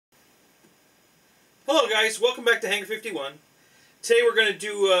Hello guys, welcome back to Hangar 51. Today we're going to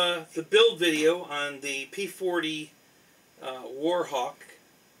do the build video on the P-40 Warhawk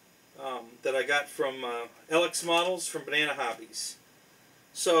that I got from LX Models from Banana Hobbies.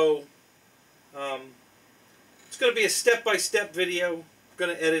 So it's going to be a step-by-step video. I'm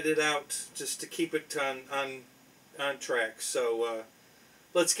going to edit it out just to keep it on track. So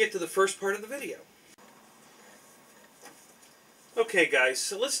let's get to the first part of the video. Okay guys,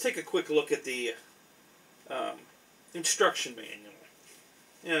 so let's take a quick look at the instruction manual.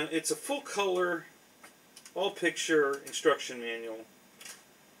 It's a full color, all picture instruction manual.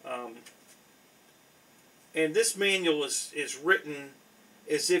 And this manual is written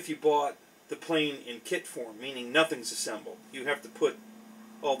as if you bought the plane in kit form, meaning nothing's assembled. You have to put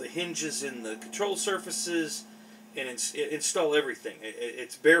all the hinges in the control surfaces and install everything.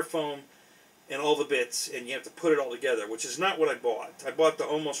 It's bare foam and all the bits, and you have to put it all together, which is not what I bought. I bought the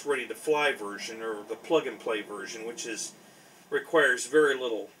almost ready to fly version, or the plug and play version, which requires very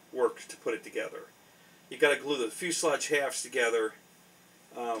little work to put it together. You got to glue the fuselage halves together.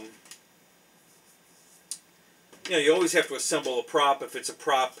 You always have to assemble a prop if it's a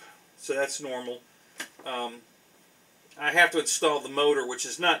prop, so that's normal. I have to install the motor, which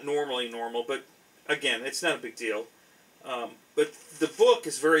is not normally normal, but again, it's not a big deal. But the book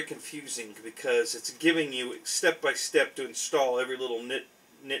is very confusing because it's giving you step by step to install every little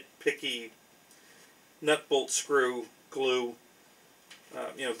nitpicky nut, bolt, screw, glue.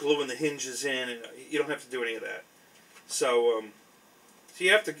 Gluing the hinges in, and you don't have to do any of that. So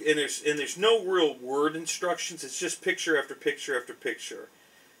you have to, and there's no real word instructions. It's just picture after picture after picture.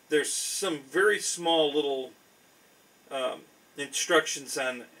 There's some very small little instructions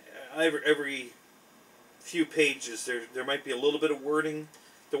on every few pages. There might be a little bit of wording.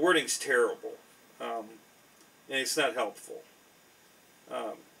 The wording's terrible, and it's not helpful.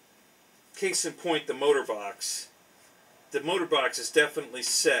 Case in point, the motor box. The motor box is definitely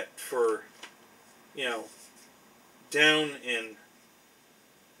set for, down and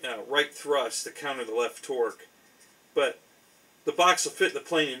right thrust to counter the left torque, but the box will fit the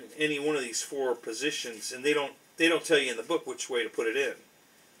plane in any one of these four positions, and they don't tell you in the book which way to put it in.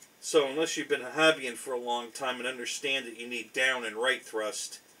 So unless you've been hobbying for a long time and understand that you need down and right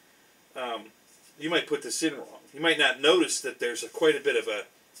thrust, you might put this in wrong. You might not notice that there's quite a bit of an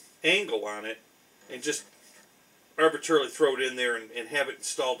angle on it, and just arbitrarily throw it in there and have it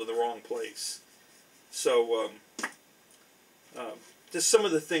installed in the wrong place. So just some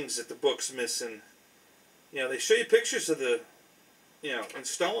of the things that the book's missing. They show you pictures of the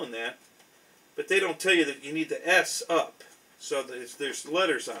installing that, but they don't tell you that you need the S up. So there's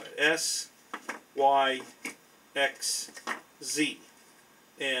letters on it: S, Y, X, Z,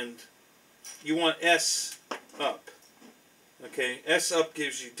 and you want S up. Okay, S up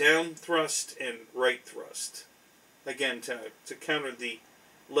gives you down thrust and right thrust. Again, to counter the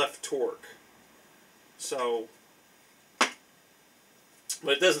left torque. So,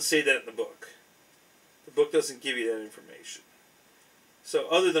 but it doesn't say that in the book. The book doesn't give you that information. So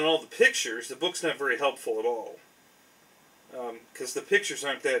other than all the pictures, the book's not very helpful at all. Because the pictures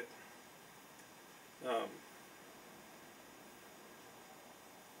aren't that...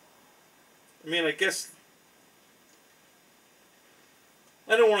 I guess...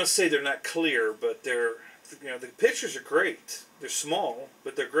 I don't want to say they're not clear, but they're... the pictures are great. They're small,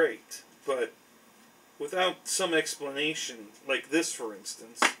 but they're great. But without some explanation, like this, for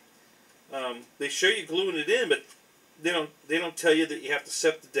instance, they show you gluing it in, but they don't tell you that you have to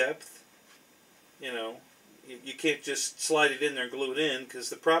set the depth. You can't just slide it in there and glue it in, because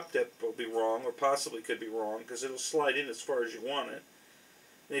the prop depth will be wrong, or possibly could be wrong, because it'll slide in as far as you want it.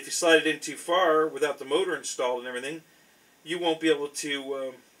 And if you slide it in too far without the motor installed and everything, you won't be able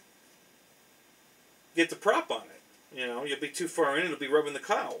to get the prop on it. You'll be too far in, it'll be rubbing the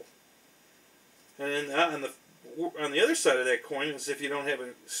cowl. And then on the other side of that coin is, if you don't have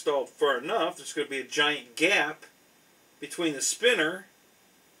it installed far enough, there's going to be a giant gap between the spinner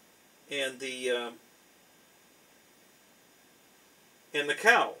and the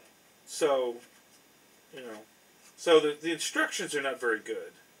cowl. So, so the instructions are not very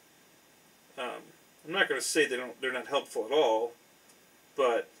good. I'm not going to say they're not helpful at all,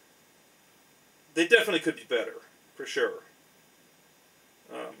 but they definitely could be better, for sure.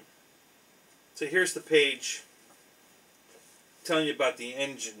 So here's the page telling you about the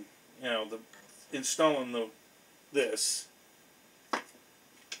engine, installing this.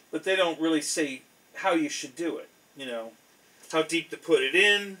 But they don't really say how you should do it, how deep to put it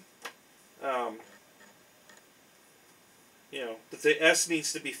in, that the S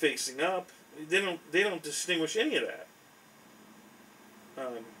needs to be facing up. They don't distinguish any of that.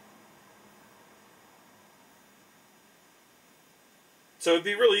 So it'd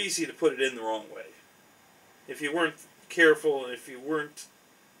be really easy to put it in the wrong way. If you weren't careful, and if you weren't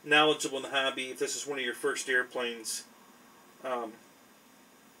knowledgeable in the hobby, if this is one of your first airplanes,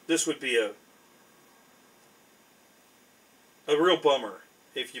 this would be a real bummer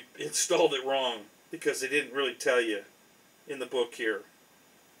if you installed it wrong, because they didn't really tell you in the book here.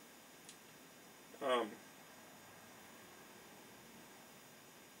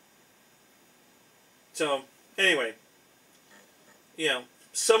 So anyway, you know,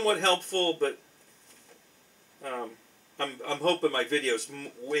 somewhat helpful, but I'm hoping my videos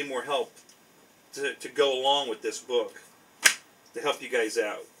way more help to go along with this book to help you guys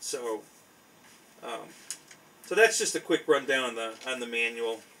out. So so that's just a quick rundown on the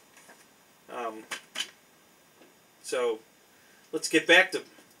manual. So let's get back to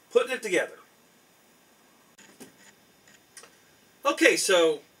putting it together. Okay,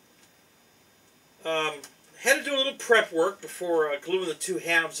 so had to do a little prep work before gluing the two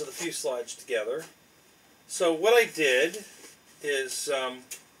halves of the fuselage together. So what I did is I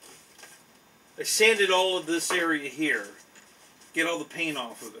sanded all of this area here, get all the paint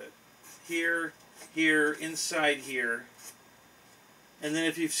off of it. Here, here, inside here. And then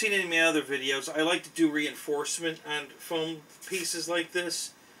if you've seen any of my other videos, I like to do reinforcement on foam pieces like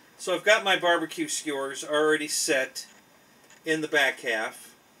this. So I've got my barbecue skewers already set in the back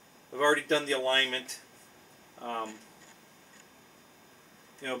half. I've already done the alignment.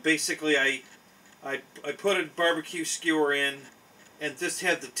 You know, basically I put a barbecue skewer in and just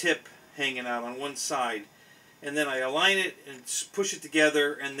had the tip hanging out on one side. And then I align it and push it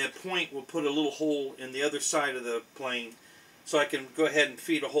together, and that point will put a little hole in the other side of the plane, so I can go ahead and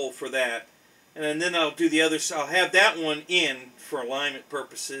feed a hole for that. And then I'll do the other side. I'll have that one in for alignment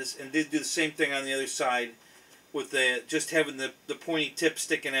purposes, and do the same thing on the other side with just having the pointy tip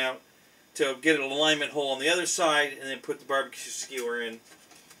sticking out to get an alignment hole on the other side, and then put the barbecue skewer in.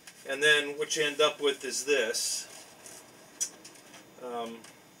 And then what you end up with is this. Let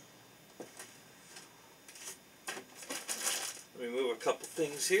me move a couple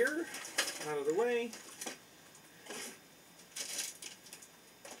things here out of the way.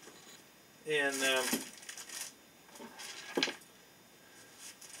 And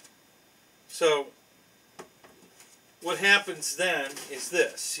so what happens then is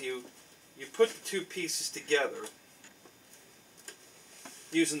this. You put the two pieces together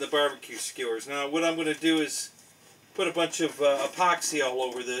using the barbecue skewers. Now what I'm going to do is put a bunch of epoxy all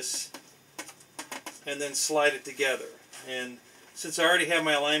over this and then slide it together. And since I already have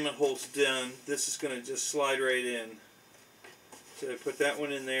my alignment holes done, this is going to just slide right in. So I put that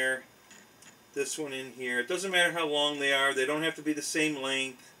one in there, this one in here. It doesn't matter how long they are. They don't have to be the same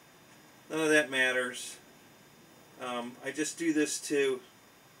length. None of that matters. I just do this to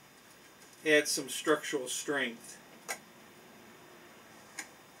add some structural strength.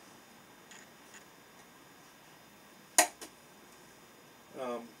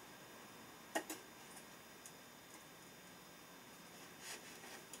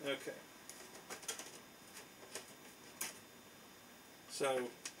 Okay. So I'm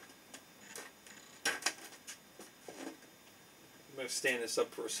going to stand this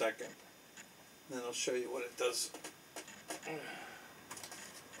up for a second, and then I'll show you what it does.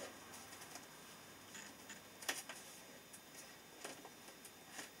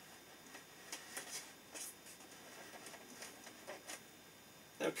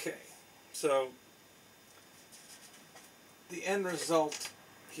 Okay, so the end result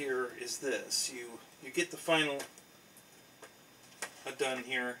here is this. You get the final done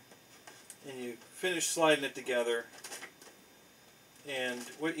here, and you finish sliding it together, and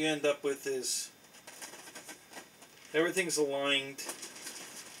what you end up with is everything's aligned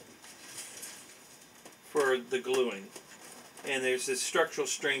for the gluing, and there's this structural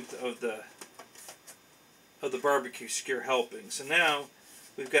strength of the barbecue skewer helping. So now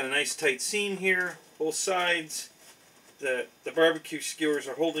we've got a nice tight seam here, both sides. The barbecue skewers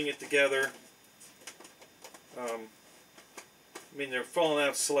are holding it together. I mean, they're falling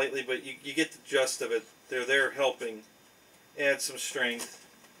out slightly, but you get the gist of it. They're there helping add some strength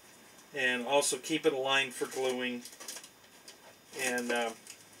and also keep it aligned for gluing. And now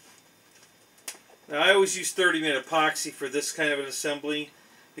I always use 30-minute epoxy for this kind of an assembly,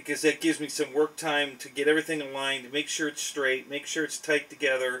 because that gives me some work time to get everything aligned, make sure it's straight, make sure it's tight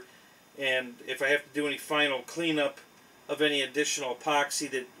together, and if I have to do any final cleanup of any additional epoxy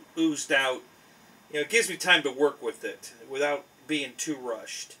that oozed out, you know, it gives me time to work with it without being too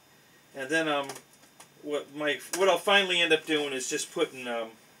rushed. And then what I'll finally end up doing is just putting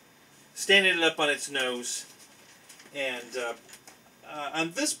standing it up on its nose, and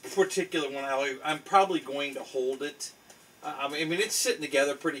on this particular one I'm probably going to hold it I mean, it's sitting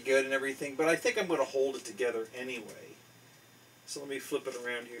together pretty good and everything, but I think I'm going to hold it together anyway. So let me flip it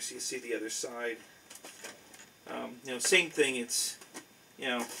around here so you see the other side. You know, same thing. It's, you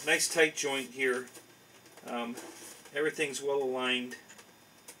know, nice tight joint here. Everything's well aligned.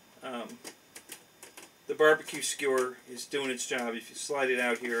 The barbecue skewer is doing its job. If you slide it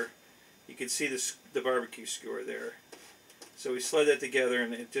out here, you can see the barbecue skewer there. So we slide that together,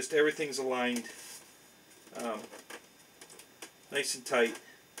 and it just everything's aligned, nice and tight.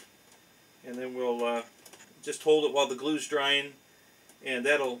 And then we'll just hold it while the glue's drying, and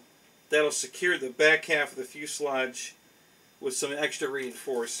that'll secure the back half of the fuselage with some extra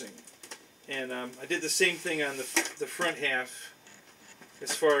reinforcing. And I did the same thing on the front half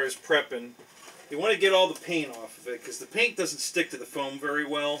as far as prepping. You want to get all the paint off of it because the paint doesn't stick to the foam very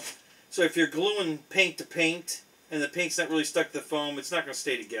well. So if you're gluing paint to paint and the paint's not really stuck to the foam, it's not going to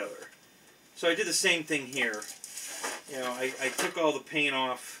stay together. So I did the same thing here. You know, I took all the paint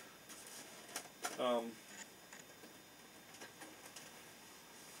off.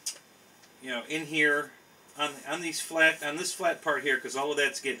 You know, in here on this flat part here, because all of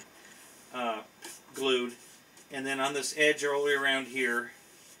that's getting glued, and then on this edge all the way around here,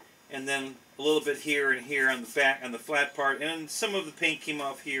 and then a little bit here and here on the back on the flat part, and some of the paint came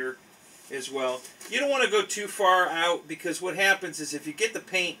off here as well. You don't want to go too far out, because what happens is if you get the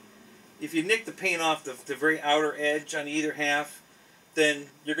paint, if you nick the paint off the very outer edge on either half, then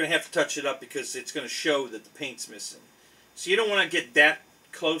you're going to have to touch it up because it's going to show that the paint's missing. So you don't want to get that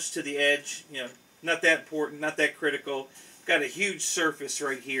close to the edge. You know, not that important, not that critical. Got a huge surface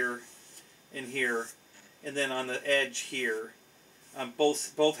right here and here, and then on the edge here, on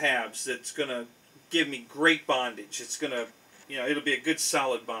both halves, that's going to give me great bondage. It's going to, you know, it'll be a good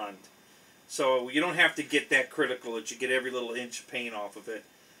solid bond. So you don't have to get that critical that you get every little inch of paint off of it.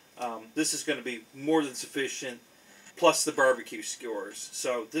 This is going to be more than sufficient, plus the barbecue skewers.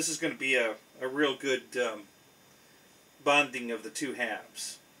 So this is going to be a real good bonding of the two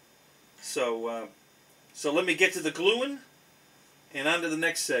halves. So so let me get to the gluing and on to the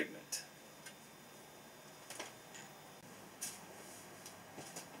next segment.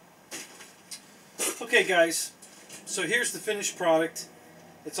 Okay guys, so here's the finished product.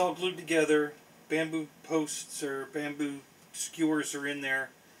 It's all glued together. Bamboo posts or bamboo skewers are in there.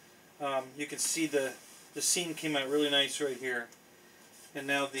 You can see the seam came out really nice right here. And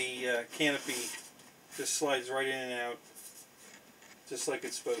now the canopy just slides right in and out, just like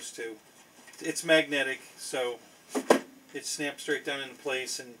it's supposed to. It's magnetic, so it snaps straight down into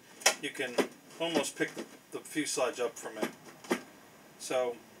place, and you can almost pick the fuselage up from it.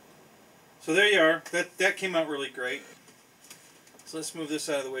 So there you are. That came out really great. So let's move this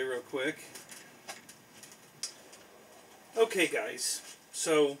out of the way real quick. Okay guys,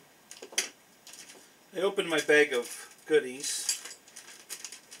 so I opened my bag of goodies,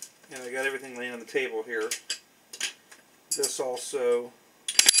 and I got everything laying on the table here. This also,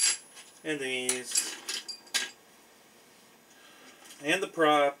 and these, and the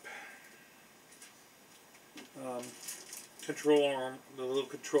prop, control arm, the little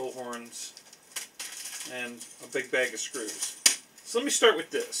control horns, and a big bag of screws. So let me start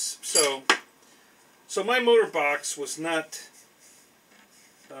with this. So my motor box was not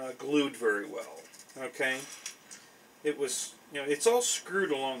glued very well. Okay, it was, you know, it's all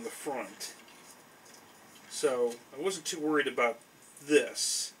screwed along the front, so I wasn't too worried about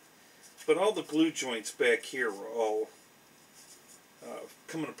this. But all the glue joints back here were all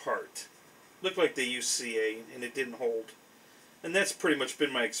coming apart. Looked like they used CA, and it didn't hold. And that's pretty much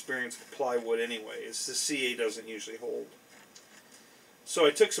been my experience with plywood anyway, is the CA doesn't usually hold. So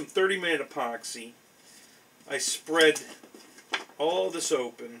I took some 30-minute epoxy. I spread all this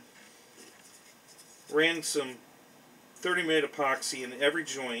open, ran some 30-minute epoxy in every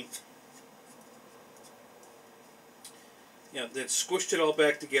joint, you know, then squished it all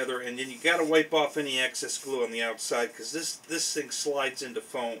back together, and then you got to wipe off any excess glue on the outside, because this thing slides into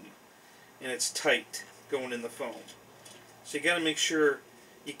foam, and it's tight going in the foam. So you got to make sure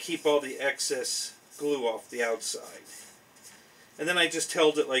you keep all the excess glue off the outside. And then I just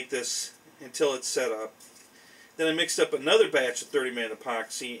held it like this until it's set up. Then I mixed up another batch of 30-minute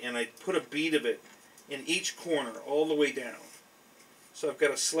epoxy, and I put a bead of it in each corner all the way down. So I've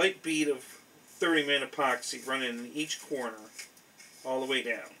got a slight bead of 30-minute epoxy running in each corner all the way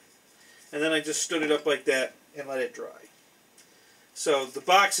down. And then I just stood it up like that and let it dry. So the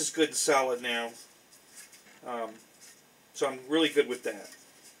box is good and solid now. So I'm really good with that.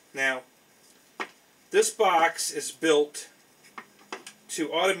 Now, this box is built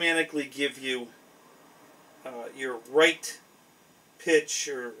to automatically give you your right pitch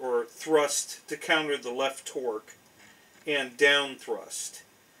or thrust to counter the left torque. and down thrust.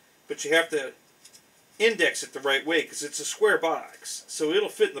 But you have to index it the right way because it's a square box. So it'll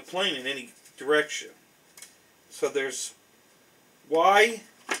fit in the plane in any direction. So there's Y,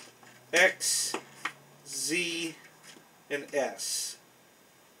 X, Z, and S.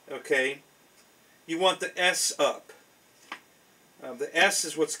 Okay? You want the S up. The S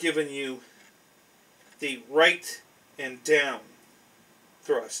is what's giving you the right and down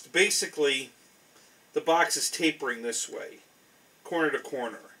thrust. Basically, the box is tapering this way, corner to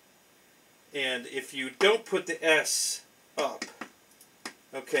corner. And if you don't put the S up,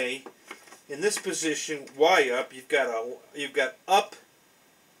 okay, in this position, Y up, you've got up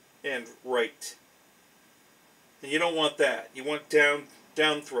and right. And you don't want that. You want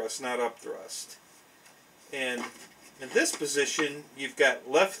down thrust, not up thrust. And in this position, you've got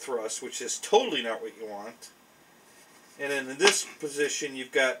left thrust, which is totally not what you want. And then in this position,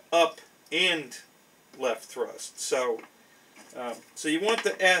 you've got up and left thrust. So, so you want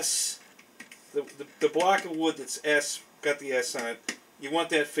the S, the block of wood that's S, got the S on it, you want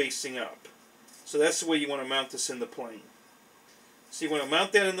that facing up. So that's the way you want to mount this in the plane. So you want to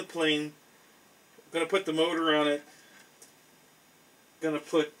mount that in the plane. I'm going to put the motor on it. I'm going to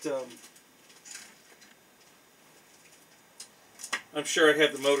put, I'm sure I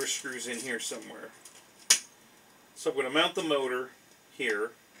have the motor screws in here somewhere. So I'm going to mount the motor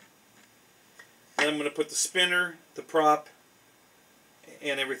here. Then I'm going to put the spinner, the prop,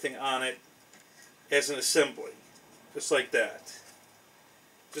 and everything on it as an assembly. Just like that.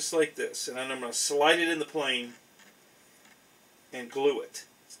 Just like this. And then I'm going to slide it in the plane and glue it.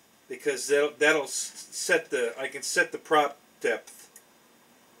 Because that'll set the, I can set the prop depth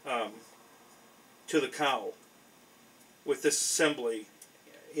to the cowl with this assembly,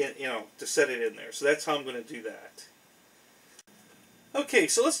 you know, to set it in there. So that's how I'm going to do that. Okay,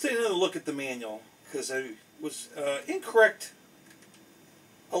 so let's take another look at the manual, because I was incorrect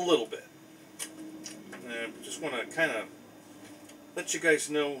a little bit. I just want to kind of let you guys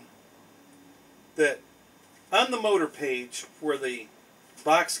know that on the motor page where the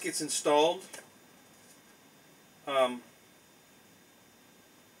box gets installed,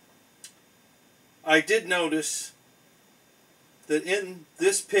 I did notice that in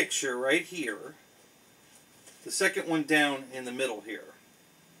this picture right here, the second one down in the middle here,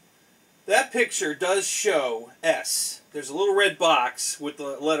 that picture does show S. There's a little red box with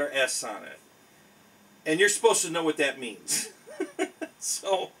the letter S on it. And you're supposed to know what that means.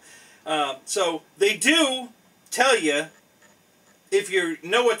 So they do tell you, if you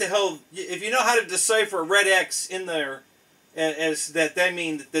know what the hell, if you know how to decipher a red X in there, as that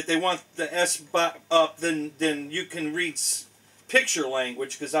means that they want the S up, then you can read picture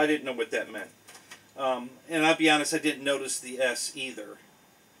language, because I didn't know what that meant. And I'll be honest, I didn't notice the S either.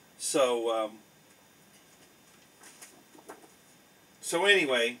 So, so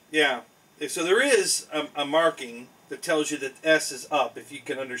anyway, yeah. So there is a marking that tells you that S is up, if you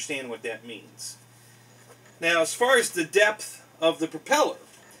can understand what that means. Now, as far as the depth of the propeller,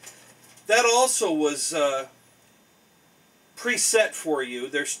 that also was preset for you.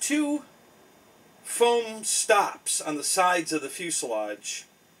 There's two foam stops on the sides of the fuselage.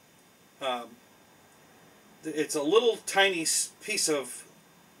 It's a little tiny piece of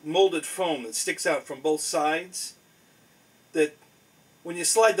molded foam that sticks out from both sides, that when you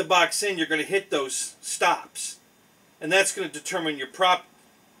slide the box in, you're going to hit those stops, and that's going to determine your prop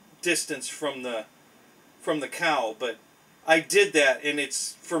distance from the cowl. But I did that, and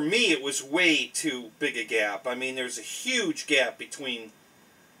it's, for me, it was way too big a gap. I mean, there's a huge gap between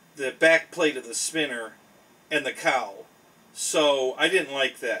the back plate of the spinner and the cowl, so I didn't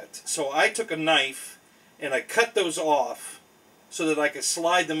like that. So I took a knife and I cut those off so that I could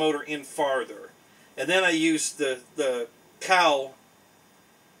slide the motor in farther. And then I used the cowl,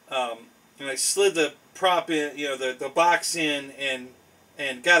 and I slid the prop in, you know, the box in,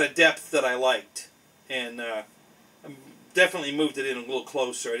 and got a depth that I liked. And definitely moved it in a little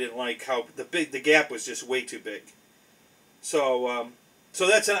closer. I didn't like how the gap was just way too big. So so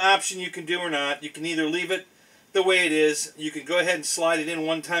that's an option you can do or not. You can either leave it the way it is. You can go ahead and slide it in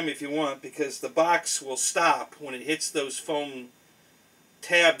one time if you want, because the box will stop when it hits those foam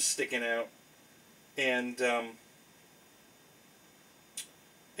tabs sticking out, and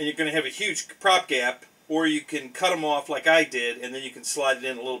you're going to have a huge prop gap. Or you can cut them off like I did, and then you can slide it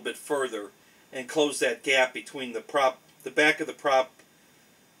in a little bit further and close that gap between the back of the prop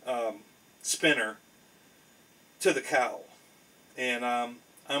spinner to the cowl. And I'm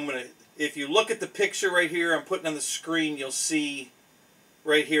going to, if you look at the picture right here I'm putting on the screen, you'll see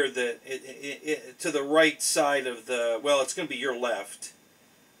right here that to the right side of the, well, it's going to be your left,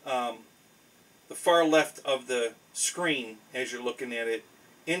 the far left of the screen as you're looking at it,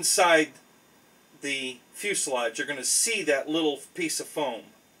 inside the fuselage, you're going to see that little piece of foam.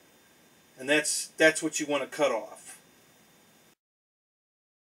 And that's what you want to cut off.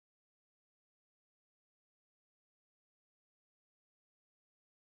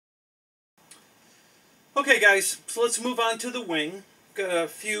 Okay guys, so let's move on to the wing. Got a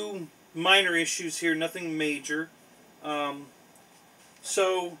few minor issues here, nothing major.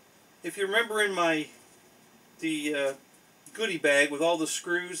 So if you remember in the goodie bag with all the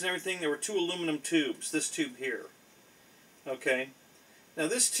screws and everything, there were 2 aluminum tubes. This tube here. Okay. Now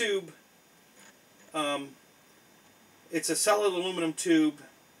this tube, it's a solid aluminum tube,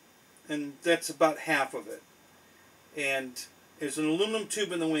 and that's about half of it. And there's an aluminum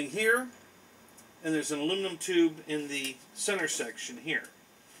tube in the wing here, and there's an aluminum tube in the center section here.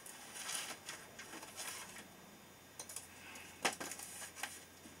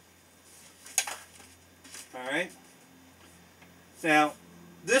 Alright. Now,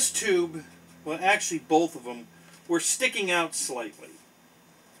 this tube, well actually both of them, were sticking out slightly.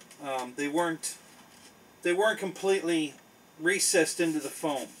 They weren't completely recessed into the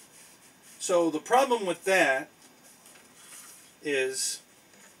foam. So the problem with that is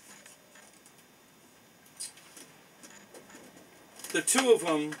the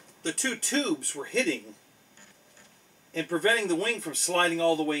two tubes were hitting and preventing the wing from sliding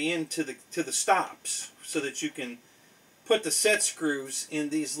all the way into the stops, so that you can put the set screws in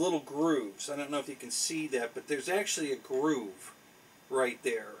these little grooves. I don't know if you can see that, but there's actually a groove right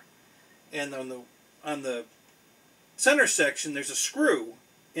there. And on the center section, there's a screw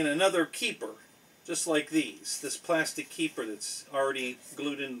in another keeper, just like these. This plastic keeper that's already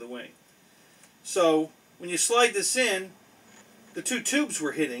glued into the wing. So when you slide this in, the 2 tubes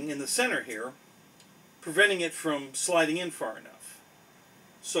were hitting in the center here, preventing it from sliding in far enough.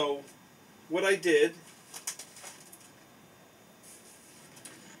 So what I did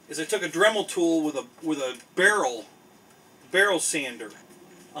is I took a Dremel tool with a barrel sander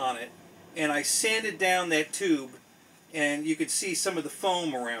on it, and I sanded down that tube, and you could see some of the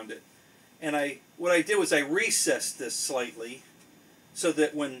foam around it. And what I did was I recessed this slightly, so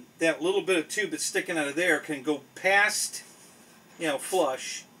that when that little bit of tube that's sticking out of there can go past,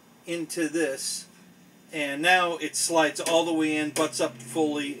 flush into this, and now it slides all the way in, butts up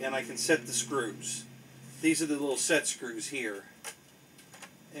fully, and I can set the screws. These are the little set screws here.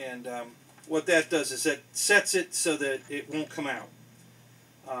 And what that does is that sets it so that it won't come out.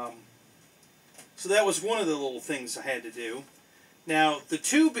 So that was one of the little things I had to do. Now, the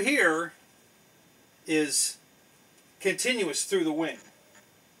tube here is continuous through the wing.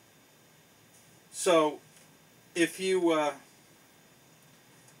 So if you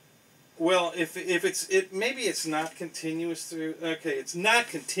maybe it's not continuous through. Okay, it's not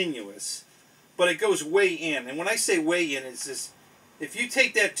continuous, but it goes way in. And when I say way in, it's this: if you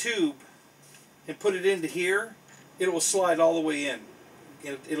take that tube and put it into here, it will slide all the way in.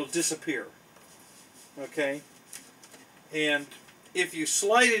 It'll disappear. Okay? And if you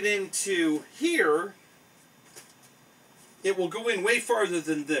slide it into here, it will go in way farther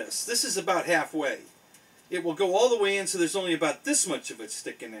than this. This is about halfway. It will go all the way in, so there's only about this much of it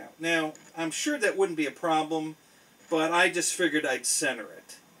sticking out. Now, I'm sure that wouldn't be a problem, but I just figured I'd center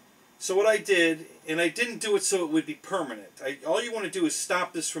it. So what I did, and I didn't do it so it would be permanent. All you want to do is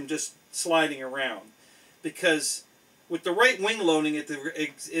stop this from just sliding around, because with the right wing loading, if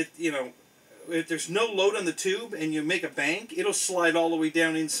there's no load on the tube and you make a bank, it'll slide all the way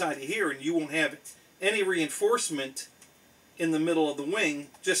down inside of here, and you won't have any reinforcement in the middle of the wing,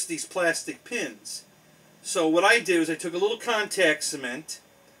 just these plastic pins. So what I did was I took a little contact cement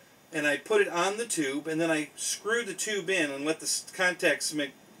and I put it on the tube, and then I screwed the tube in and let the contact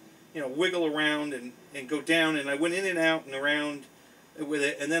cement wiggle around and go down, and I went in and out and around with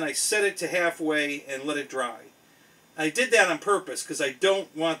it, and then I set it to halfway and let it dry. I did that on purpose because I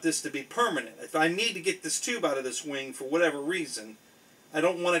don't want this to be permanent. If I need to get this tube out of this wing for whatever reason, I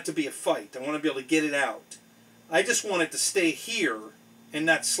don't want it to be a fight. I want to be able to get it out. I just want it to stay here and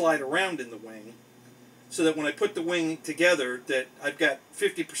not slide around in the wing, so that when I put the wing together, that I've got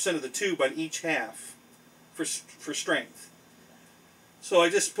 50% of the tube on each half for strength. So I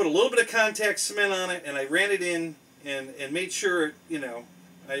just put a little bit of contact cement on it, and I ran it in and made sure,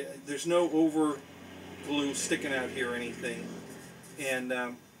 there's no over glue sticking out here or anything. And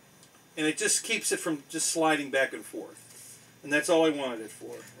it just keeps it from just sliding back and forth. And that's all I wanted it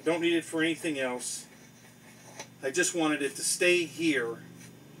for. I don't need it for anything else. I just wanted it to stay here,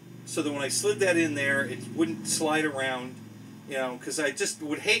 so that when I slid that in there, it wouldn't slide around, because I just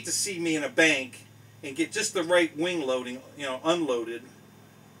would hate to see me in a bank and get just the right wing loading, unloaded,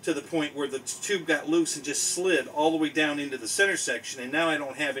 to the point where the tube got loose and just slid all the way down into the center section, and now I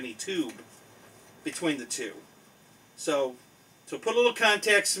don't have any tube between the two. So put a little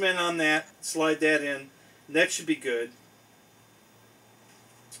contact cement on that, slide that in, and that should be good.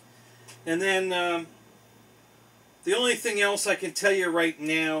 And then the only thing else I can tell you right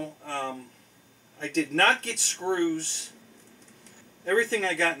now, I did not get screws. Everything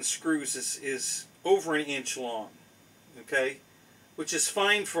I got in screws is over an inch long, okay? Which is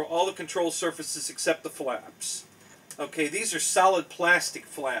fine for all the control surfaces except the flaps. Okay, these are solid plastic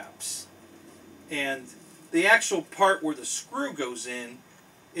flaps. And the actual part where the screw goes in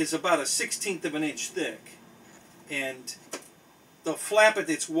is about a 1/16 of an inch thick. And the flap at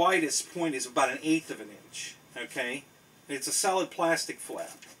its widest point is about 1/8 of an inch. Okay? And it's a solid plastic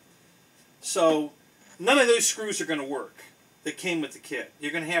flap. So none of those screws are going to work that came with the kit.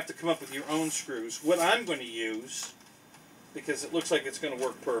 You're going to have to come up with your own screws. What I'm going to use, because it looks like it's going to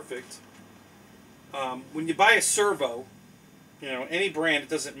work perfect, when you buy a servo, you know, any brand, it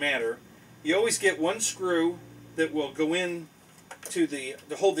doesn't matter, you always get one screw that will go in to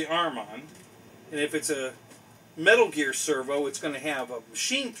hold the arm on. And if it's a metal gear servo, it's going to have a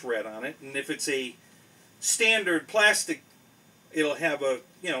machine thread on it. And if it's a standard plastic, it'll have a,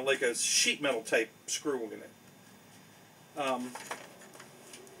 you know, like a sheet metal type screw in it.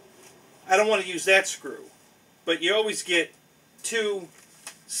 I don't want to use that screw, but you always get two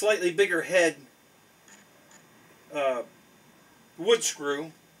slightly bigger head wood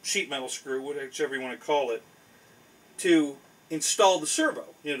screw, sheet metal screw, whichever you want to call it, to install the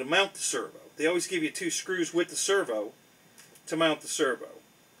servo, you know, to mount the servo. They always give you two screws with the servo to mount the servo.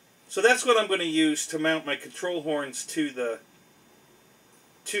 So that's what I'm going to use to mount my control horns to the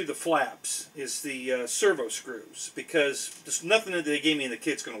flaps, is the servo screws, because there's nothing that they gave me in the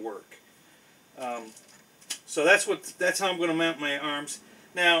kit's going to work. So that's how I'm going to mount my arms.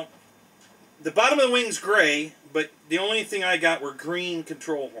 Now, the bottom of the wing's gray, but the only thing I got were green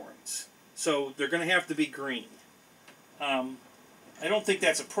control horns. So they're going to have to be green. I don't think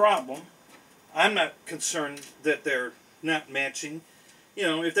that's a problem. I'm not concerned that they're not matching. You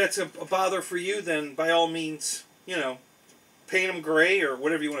know, if that's a bother for you, then by all means, you know, paint them gray or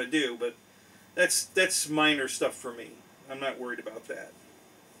whatever you want to do. But that's minor stuff for me. I'm not worried about that.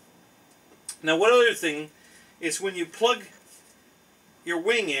 Now, one other thing is when you plug your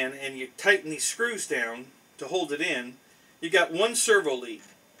wing in and you tighten these screws down to hold it in, you got one servo lead.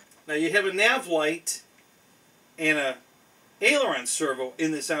 Now you have a nav light and a aileron servo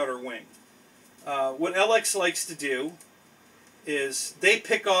in this outer wing. What LX likes to do is they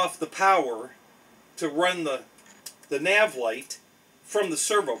pick off the power to run the nav light from the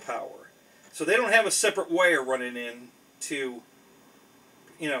servo power. So they don't have a separate wire running in to,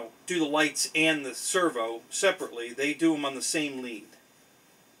 you know, do the lights and the servo separately. They do them on the same lead.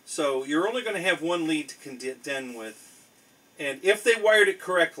 So you're only going to have one lead to contend with. And if they wired it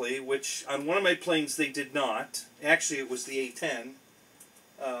correctly, which on one of my planes they did not, actually it was the A-10,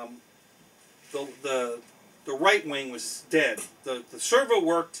 the right wing was dead. The servo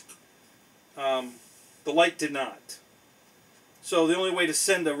worked, the light did not. So the only way to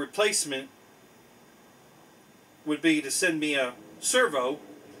send a replacement would be to send me a servo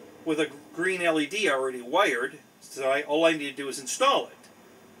with a green LED already wired. So all I need to do is install it.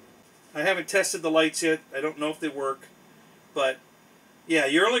 I haven't tested the lights yet. I don't know if they work. But yeah,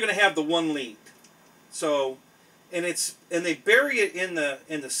 you're only going to have the one lead. So, and they bury it in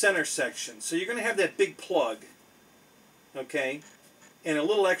the center section. So you're going to have that big plug, okay, and a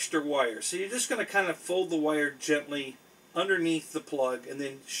little extra wire. So you're just going to kind of fold the wire gently underneath the plug, and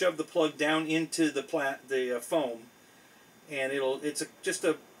then shove the plug down into the foam, and it's just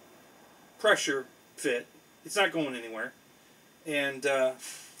a pressure fit. It's not going anywhere, and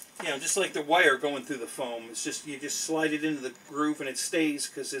you know, just like the wire going through the foam, it's just, you just slide it into the groove and it stays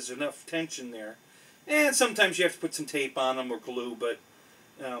because there's enough tension there. And sometimes you have to put some tape on them or glue, but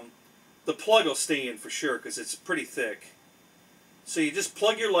the plug will stay in for sure because it's pretty thick. So you just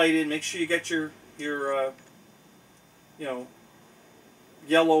plug your light in, make sure you get your you know,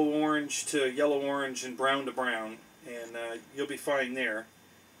 yellow-orange to yellow-orange and brown to brown, and you'll be fine there.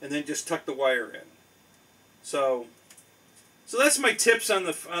 And then just tuck the wire in. So that's my tips on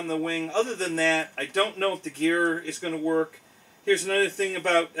the wing. Other than that, I don't know if the gear is going to work. Here's another thing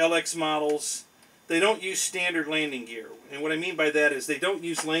about LX models. They don't use standard landing gear. And what I mean by that is they don't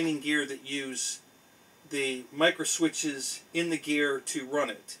use landing gear that use the micro switches in the gear to run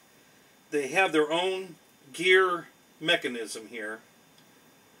it. They have their own gear mechanism here.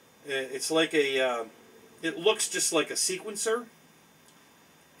 It's like a, it looks just like a sequencer.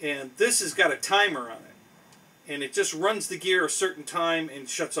 And this has got a timer on it. and it just runs the gear a certain time and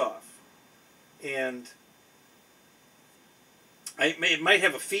shuts off. And it might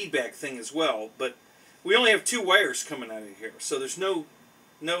have a feedback thing as well, but we only have 2 wires coming out of here, so there's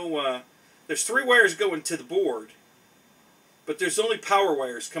there's 3 wires going to the board, but there's only power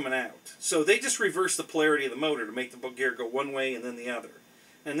wires coming out. So they just reverse the polarity of the motor to make the gear go one way and then the other.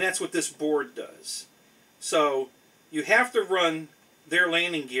 And that's what this board does. So you have to run their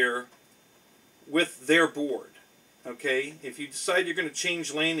landing gear with their board. Okay? If you decide you're going to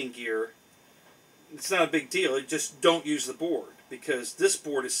change landing gear, it's not a big deal. Just don't use the board, because this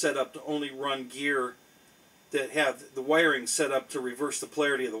board is set up to only run gear that have the wiring set up to reverse the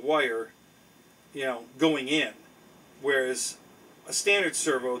polarity of the wire, you know, going in. Whereas a standard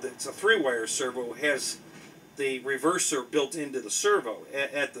servo that's a 3-wire servo has the reverser built into the servo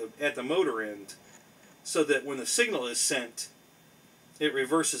at the motor end, so that when the signal is sent, it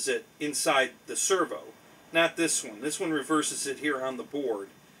reverses it inside the servo. Not this one. This one reverses it here on the board,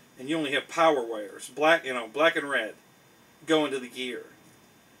 and you only have power wires, black and red, going to the gear.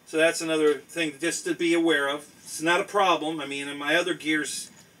 So that's another thing just to be aware of. It's not a problem. I mean, and my other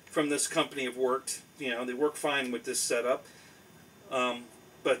gears from this company have worked. You know, they work fine with this setup.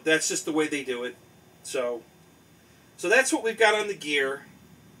 But that's just the way they do it. So that's what we've got on the gear,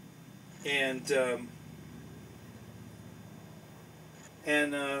 and the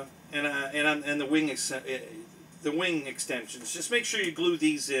wing extensions. Just make sure you glue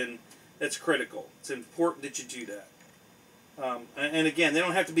these in. That's critical. It's important that you do that. And again, they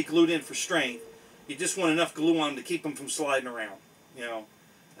don't have to be glued in for strength. You just want enough glue on them to keep them from sliding around. You know,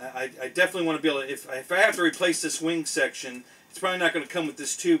 I definitely want to be able to, if I have to replace this wing section, it's probably not going to come with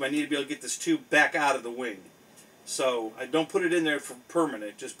this tube. I need to be able to get this tube back out of the wing. So I don't put it in there for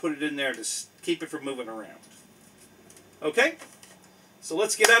permanent. Just put it in there to keep it from moving around. Okay? So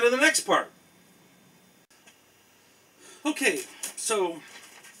let's get on to the next part. Okay, so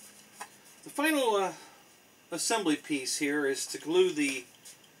the final assembly piece here is to glue the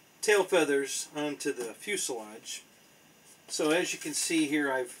tail feathers onto the fuselage. So as you can see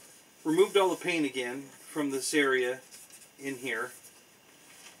here, I've removed all the paint again from this area in here,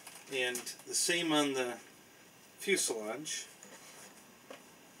 and the same on the fuselage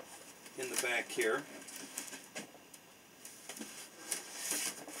in the back here.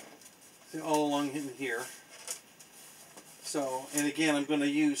 All along in here. So, and again, I'm going to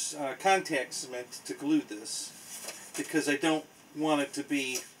use contact cement to glue this, because I don't want it to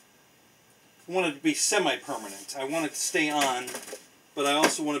be, I want it to be semi-permanent. I want it to stay on, but I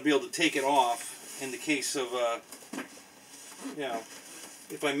also want to be able to take it off in the case of, you know,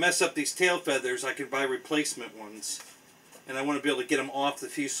 if I mess up these tail feathers, I can buy replacement ones, and I want to be able to get them off the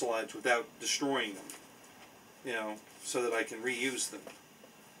fuselage without destroying them, you know, so that I can reuse them.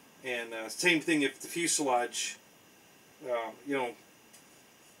 And same thing if the fuselage, you know,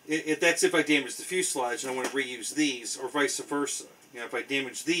 that's if I damage the fuselage and I want to reuse these, or vice versa. You know, if I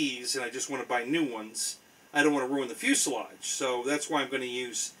damage these and I just want to buy new ones, I don't want to ruin the fuselage. So that's why I'm going to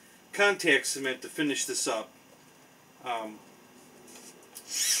use contact cement to finish this up.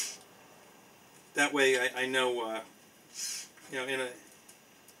 That way I know, you know, in a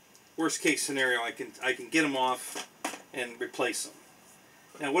worst case scenario, I can get them off and replace them.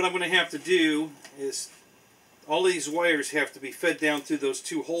 Now what I'm going to have to do is, all these wires have to be fed down through those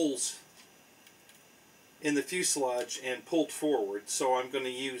 2 holes in the fuselage and pulled forward. So I'm going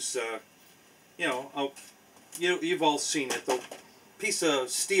to use, you know, you've all seen it, the piece of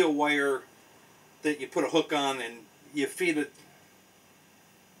steel wire that you put a hook on and you feed it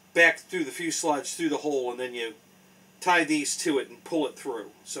back through the fuselage through the hole, and then you tie these to it and pull it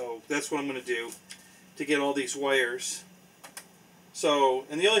through. So that's what I'm going to do to get all these wires. So,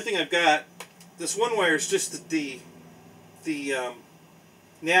 and the only thing I've got, this one wire is just the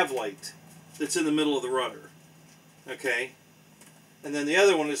nav light that's in the middle of the rudder. Okay, and then the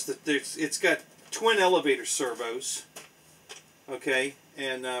other one is that it's got twin elevator servos. Okay,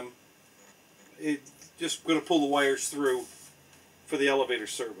 and just going to pull the wires through for the elevator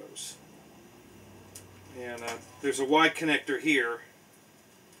servos. And there's a Y connector here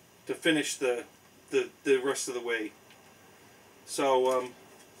to finish the rest of the way. So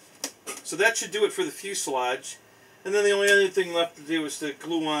so that should do it for the fuselage. And then the only other thing left to do is to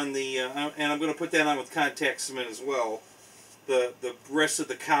glue on the, and I'm going to put that on with contact cement as well, the rest of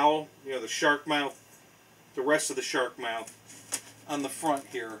the cowl, you know, the shark mouth, the rest of the shark mouth on the front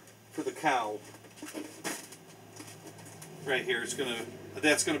here for the cowl. Right here,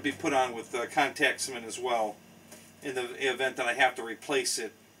 that's going to be put on with contact cement as well. In the event that I have to replace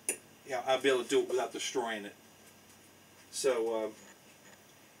it, yeah, I'll be able to do it without destroying it. So,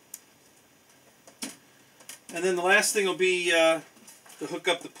 And then the last thing will be to hook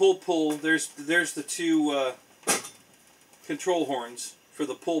up the pull. There's the two control horns for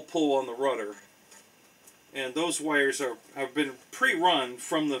the pull on the rudder. And those wires have been pre-run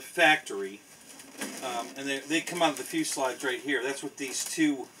from the factory. And they come out of the fuselage right here. That's what these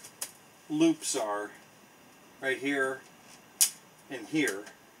two loops are. Right here and here.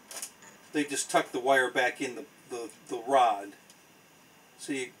 They just tuck the wire back in the rod.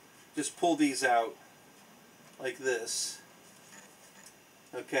 So you just pull these out like this.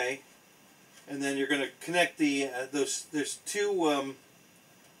 Okay? And then you're going to connect the there's two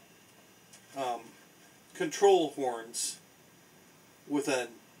control horns with a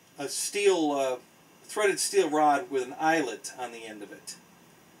steel threaded steel rod with an eyelet on the end of it,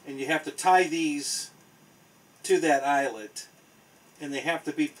 and you have to tie these to that eyelet, and they have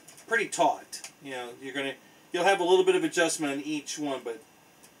to be pretty taut. You know, you'll have a little bit of adjustment on each one, but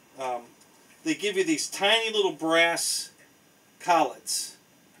they give you these tiny little brass collets.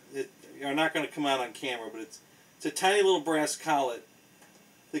 Are not going to come out on camera, but it's a tiny little brass collet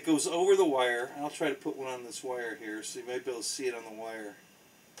that goes over the wire. I'll try to put one on this wire here so you might be able to see it on the wire.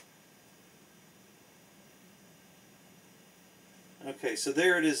 Okay, so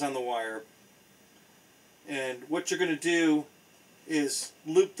there it is on the wire. And what you're going to do is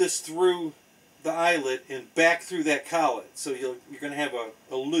loop this through the eyelet and back through that collet. So you're going to have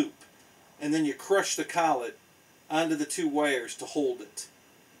a loop. And then you crush the collet onto the two wires to hold it.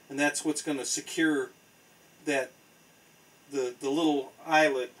 And that's what's going to secure that the little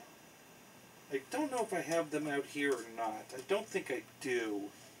eyelet. I don't know if I have them out here or not. I don't think I do.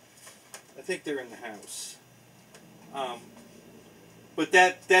 I think they're in the house. But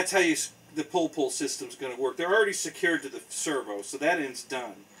that's how the pull system's going to work. They're already secured to the servo, so that end's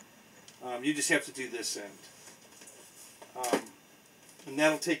done. You just have to do this end. And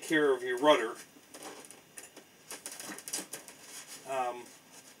that'll take care of your rudder.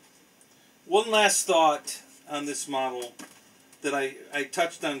 One last thought on this model that I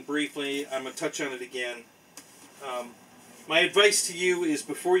touched on briefly. I'm going to touch on it again. My advice to you is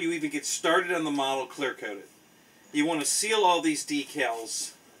before you even get started on the model, clear coat it. You want to seal all these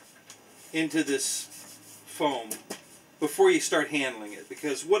decals into this foam before you start handling it.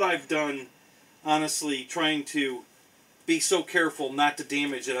 Because what I've done, honestly, trying to be so careful not to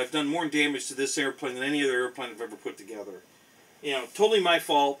damage it, I've done more damage to this airplane than any other airplane I've ever put together. You know, totally my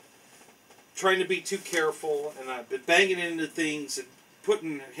fault. Trying to be too careful, and I've been banging into things and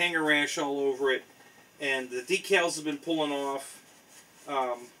putting hanger rash all over it, and the decals have been pulling off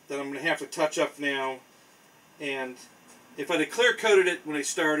that I'm going to have to touch up now. And if I'd have clear coated it when I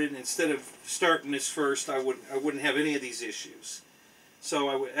started instead of starting this first, I wouldn't have any of these issues.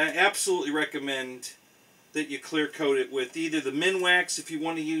 So I absolutely recommend that you clear coat it with either the Minwax if you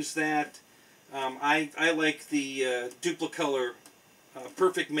want to use that. I like the Duplicolor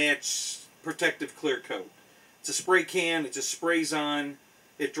Perfect Match Protective Clear Coat. It's a spray can. It just sprays on.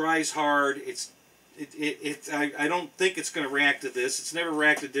 It dries hard. I don't think it's going to react to this. It's never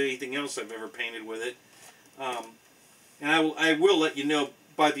reacted to anything else I've ever painted with it. And I will let you know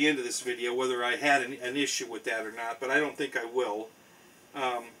by the end of this video whether I had an issue with that or not, but I don't think I will.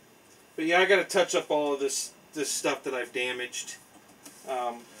 But yeah, I got to touch up all of this stuff that I've damaged.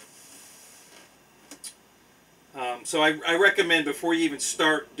 So I recommend before you even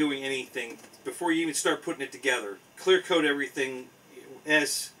start doing anything, before you even start putting it together, clear coat everything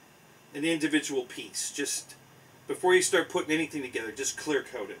as an individual piece. Just before you start putting anything together, just clear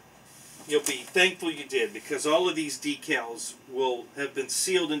coat it. You'll be thankful you did, because all of these decals will have been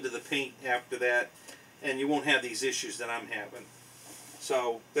sealed into the paint after that, and you won't have these issues that I'm having.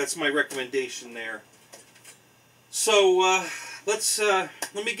 So that's my recommendation there. So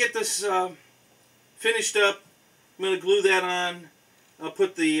let me get this finished up. I'm going to glue that on. I'll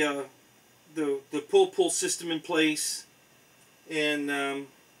put the pull system in place, and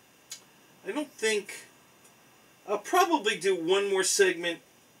I don't think I'll probably do one more segment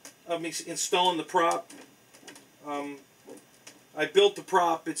of me installing the prop. I built the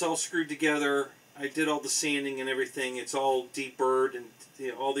prop. It's all screwed together. I did all the sanding and everything. It's all deburred, and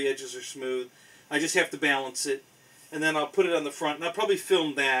all the edges are smooth. I just have to balance it, and then I'll put it on the front, and I'll probably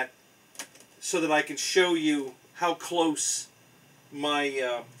film that so that I can show you how close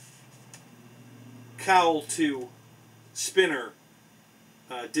my cowl to spinner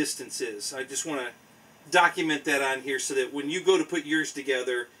distance is. I just want to document that on here so that when you go to put yours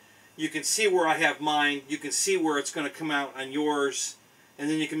together, you can see where I have mine, you can see where it's going to come out on yours, and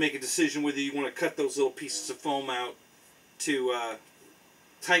then you can make a decision whether you want to cut those little pieces of foam out to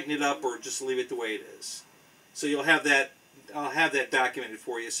tighten it up or just leave it the way it is. So you'll have that, I'll have that documented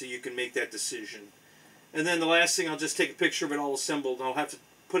for you so you can make that decision. And then the last thing, I'll just take a picture of it all assembled. I'll have to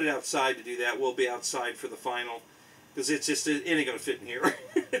put it outside to do that. We'll be outside for the final, because it ain't going to fit in here.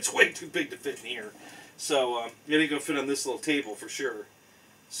 It's way too big to fit in here. So it ain't going to fit on this little table for sure.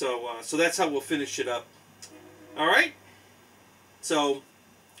 So that's how we'll finish it up. All right? So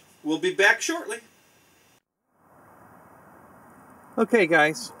we'll be back shortly. Okay,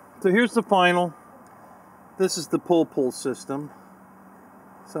 guys. So here's the final. This is the pull system.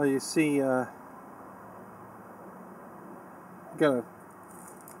 So you see, got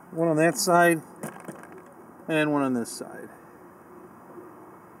one on that side and one on this side.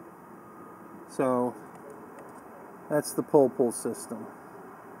 So that's the pull system.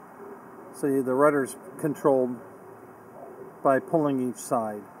 So the rudder's controlled by pulling each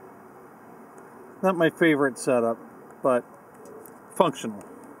side. Not my favorite setup, but functional.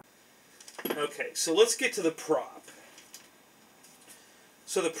 Okay, so let's get to the prop.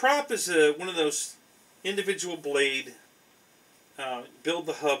 So the prop is one of those individual blade, build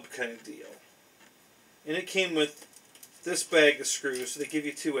the hub kind of deal. And it came with this bag of screws, so they give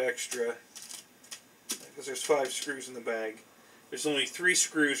you 2 extra, because there's 5 screws in the bag. There's only 3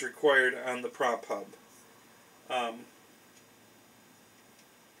 screws required on the prop hub.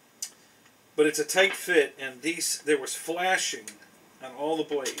 But it's a tight fit, and there was flashing on all the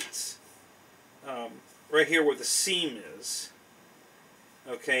blades. Right here where the seam is.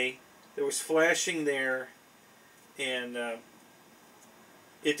 Okay, there was flashing there, and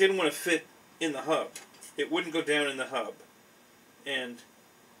it didn't want to fit in the hub. It wouldn't go down in the hub. And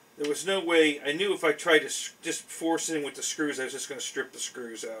there was no way, I knew if I tried to just force it in with the screws, I was just going to strip the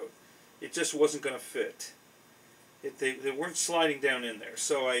screws out. It just wasn't going to fit. They weren't sliding down in there.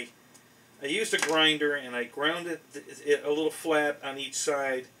 So I used a grinder, and I ground it a little flat on each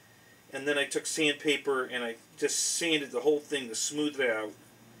side, and then I took sandpaper and I just sanded the whole thing to smooth it out.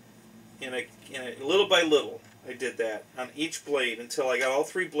 And I little by little, I did that on each blade until I got all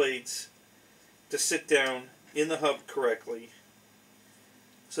 3 blades to sit down in the hub correctly,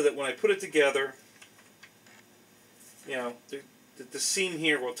 so that when I put it together, you know, the seam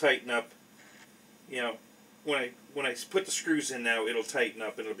here will tighten up. You know, when I put the screws in now, it'll tighten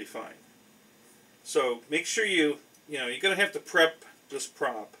up and it'll be fine. So make sure you're going to have to prep this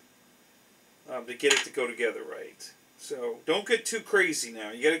prop to get it to go together right. So don't get too crazy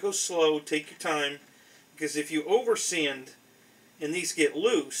now. You got to go slow, take your time, because if you over sand and these get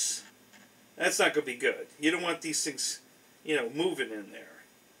loose, that's not going to be good. You don't want these things, moving in there.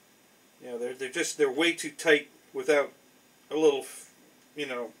 They're way too tight without a little,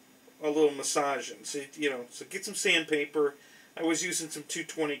 a little massaging. So so get some sandpaper. I was using some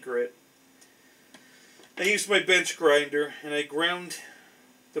 220 grit. I used my bench grinder, and I ground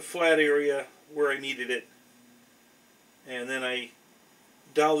the flat area where I needed it, and then I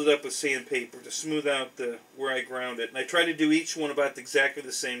dialed it up with sandpaper to smooth out where I ground it. And I try to do each one about exactly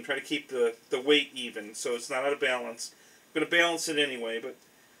the same, try to keep the weight even so it's not out of balance. I'm going to balance it anyway, but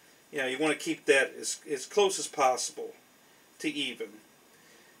you want to keep that as close as possible to even.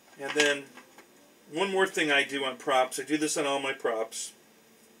 And then one more thing I do on props, I do this on all my props.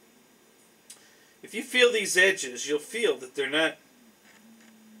 If you feel these edges, you'll feel that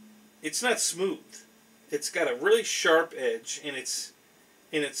it's not smooth. It's got a really sharp edge, and it's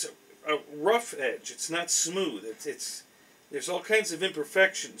a rough edge. It's not smooth. There's all kinds of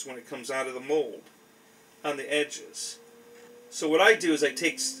imperfections when it comes out of the mold on the edges. So what I do is I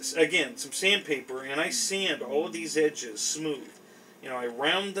take, again, some sandpaper, and I sand all of these edges smooth. I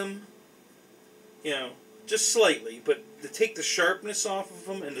round them, just slightly, but to take the sharpness off of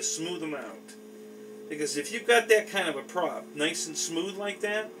them and to smooth them out. Because if you've got that kind of a prop, nice and smooth like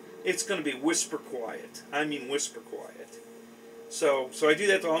that, it's going to be whisper quiet. I mean whisper quiet. So I do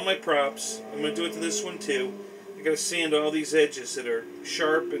that to all my props. I'm going to do it to this one too. I got to sand all these edges that are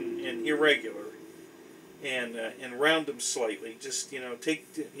sharp and irregular, and round them slightly. Just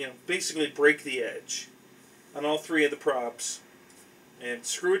basically break the edge on all 3 of the props, and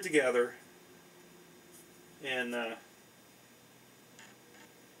screw it together, and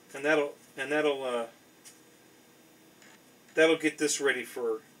that'll get this ready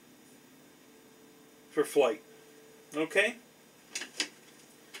for flight. Okay?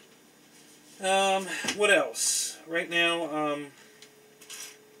 What else? Right now,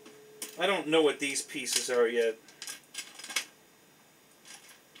 I don't know what these pieces are yet.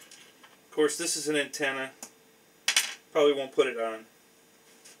 Of course, this is an antenna. Probably won't put it on.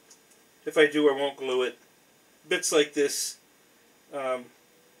 If I do, I won't glue it. Bits like this are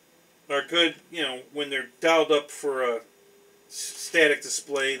good, when they're dialed up for a static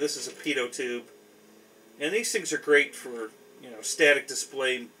display. This is a pitot tube. And these things are great for, static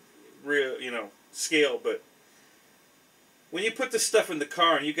display, real, scale, but when you put this stuff in the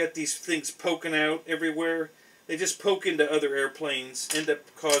car and you got these things poking out everywhere, they just poke into other airplanes, end up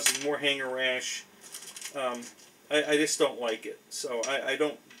causing more hanger rash. I just don't like it. So I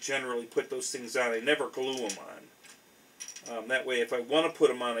don't generally put those things on. I never glue them on. That way, if I want to put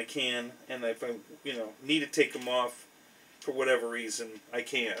them on, I can. And if I need to take them off for whatever reason, I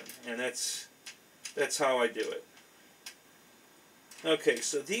can. And that's how I do it. Okay,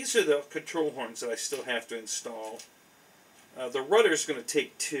 so these are the control horns that I still have to install. The rudder is going to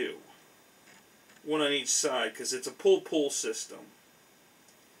take 2. One on each side, because it's a pull-pull system.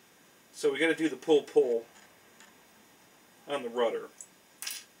 So we got to do the pull-pull on the rudder.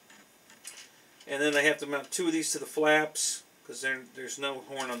 And then I have to mount 2 of these to the flaps, because there's no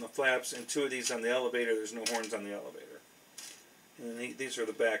horn on the flaps, and 2 of these on the elevator. There's no horns on the elevator. And then these are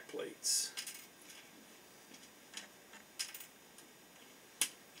the back plates.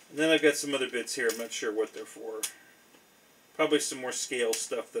 And then I've got some other bits here. I'm not sure what they're for. Probably some more scale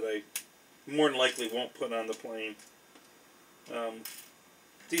stuff that I more than likely won't put on the plane.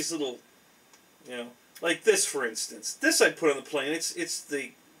 These little, like this for instance. This I'd put on the plane. It's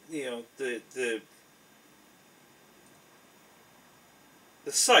the the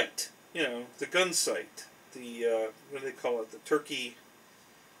sight, the gun sight, the what do they call it? The turkey,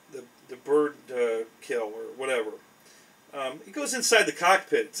 the bird kill or whatever. It goes inside the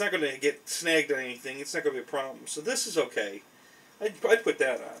cockpit. It's not going to get snagged on anything. It's not going to be a problem. So this is okay. I'd put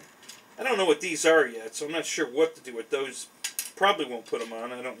that on. I don't know what these are yet, so I'm not sure what to do with those. Probably won't put them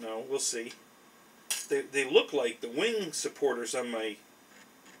on. I don't know. We'll see. They look like the wing supporters on my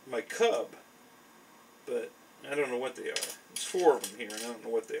Cub, but I don't know what they are. There's 4 of them here, and I don't know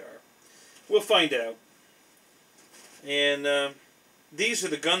what they are. We'll find out. And these are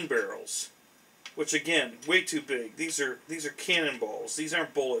the gun barrels, which again, way too big. These are cannonballs. These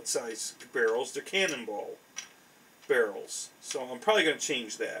aren't bullet-sized barrels. They're cannonball barrels. So I'm probably going to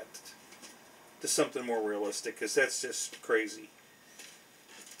change that to something more realistic, because that's just crazy.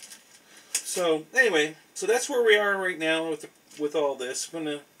 So anyway, so that's where we are right now with all this.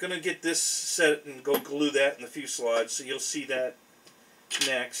 I'm gonna get this set and go glue that in the fuselage, so you'll see that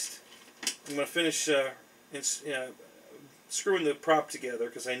next. I'm gonna finish screwing the prop together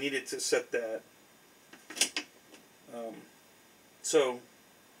because I needed to set that. So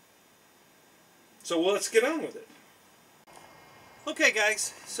let's get on with it. Okay,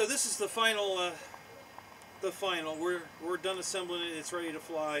 guys. So this is the final. We're done assembling it. It's ready to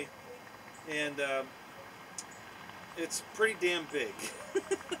fly, and it's pretty damn big.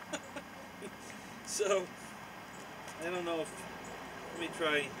 So I don't know if, let me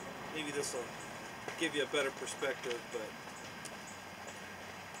try. Maybe this will give you a better perspective, but.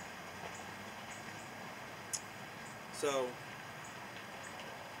 So,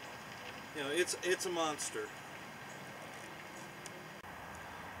 it's a monster.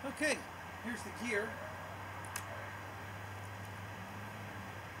 Okay, here's the gear.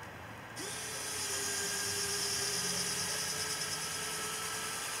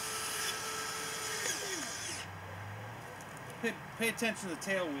 Pay attention to the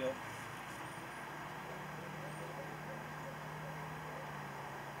tail wheel.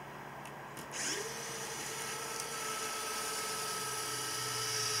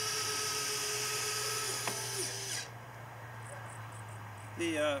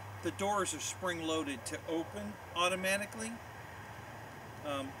 The doors are spring-loaded to open automatically,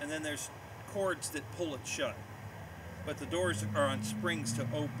 and then there's cords that pull it shut. But the doors are on springs to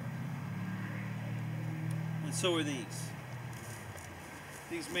open, and so are these.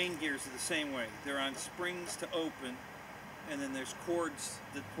 These main gears are the same way. They're on springs to open, and then there's cords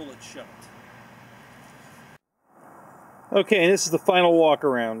that pull it shut. Okay, and this is the final walk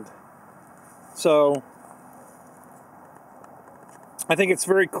around. So I think it's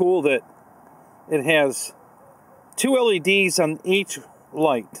very cool that it has 2 LEDs on each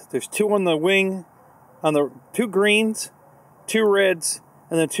light. There's 2 on the wing, on the 2 greens, 2 reds,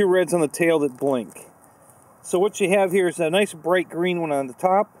 and then 2 reds on the tail that blink. So what you have here is a nice bright green one on the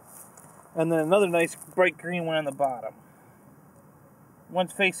top, and then another nice bright green one on the bottom.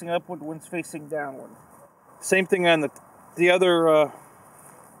 One's facing upward, one's facing downward. Same thing on the other,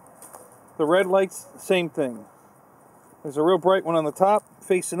 the red lights, same thing. There's a real bright one on the top,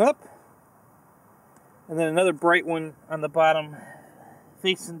 facing up, and then another bright one on the bottom,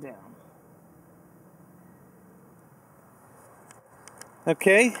 facing down.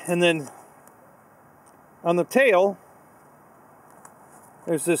 Okay, and then on the tail,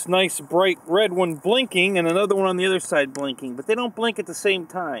 there's this nice bright red one blinking, and another one on the other side blinking, but they don't blink at the same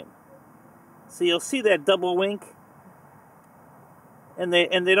time. So you'll see that double wink. and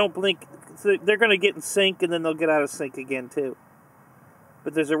they don't blink. So they're going to get in sync, and then they'll get out of sync again too.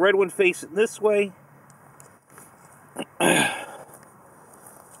 But there's a red one facing this way.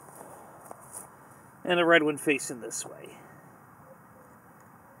 And a red one facing this way.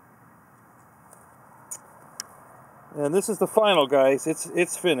 And this is the final, guys.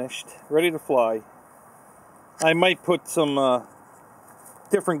 It's finished, ready to fly. I might put some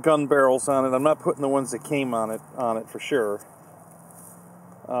different gun barrels on it. I'm not putting the ones that came on it for sure.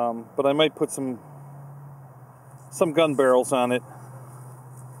 But I might put some gun barrels on it.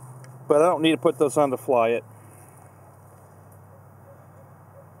 But I don't need to put those on to fly it.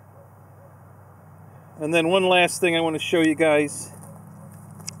 And then one last thing I want to show you guys.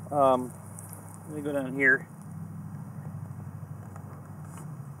 Let me go down here.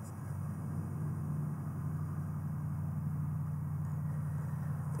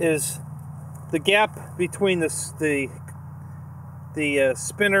 Is the gap between the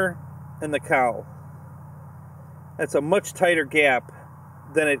spinner and the cowl. That's a much tighter gap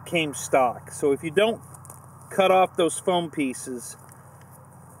than it came stock. So if you don't cut off those foam pieces,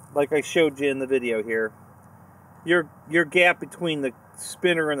 like I showed you in the video here, your gap between the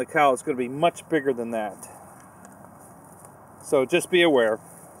spinner and the cowl is going to be much bigger than that. So just be aware.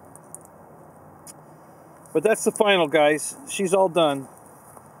 But that's the final, guys. She's all done.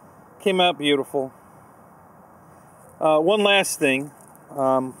 Came out beautiful. One last thing.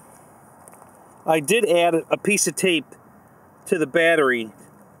 I did add a piece of tape to the battery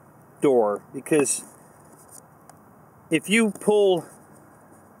door, because if you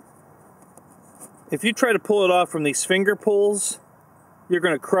try to pull it off from these finger pulls, you're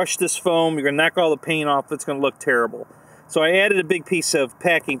going to crush this foam, you're going to knock all the paint off, it's going to look terrible. So I added a big piece of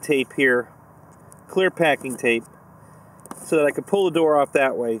packing tape here, clear packing tape, so that I could pull the door off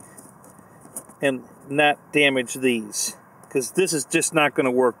that way and not damage these, because this is just not going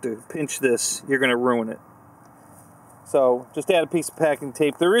to work. To pinch this, you're going to ruin it. So just add a piece of packing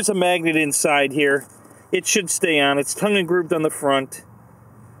tape. There is a magnet inside here. It should stay on. It's tongue and grooved on the front,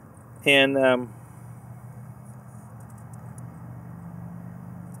 and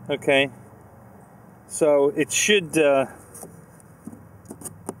okay, so it should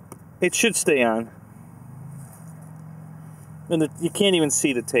stay on, and you can't even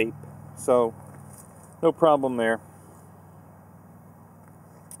see the tape, so no problem there.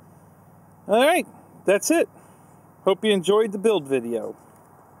 Alright, that's it. Hope you enjoyed the build video.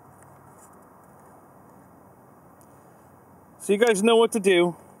 So you guys know what to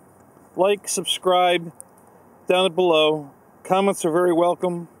do. Like, subscribe down below. Comments are very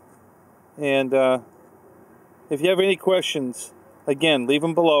welcome. And if you have any questions, again, leave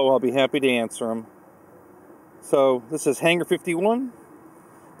them below. I'll be happy to answer them. So this is Hangar 51.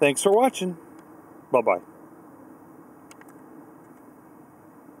 Thanks for watching. Bye-bye.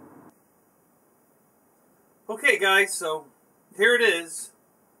 Okay, guys, so here it is.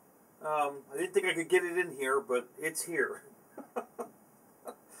 I didn't think I could get it in here, but it's here.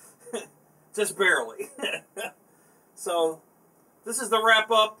 Just barely. So, this is the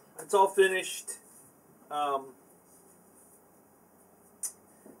wrap-up. It's all finished.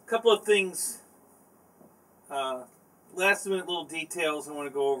 Couple of things, last-minute little details I want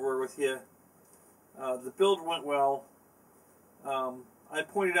to go over with you. The build went well. I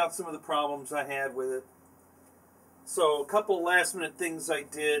pointed out some of the problems I had with it. So, a couple of last-minute things I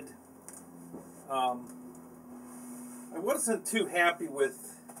did. I wasn't too happy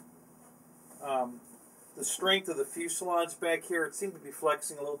with the strength of the fuselage back here. It seemed to be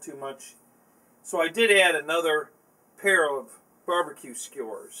flexing a little too much. So I did add another pair of barbecue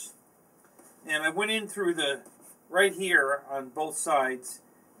skewers. And I went in through the, right here on both sides,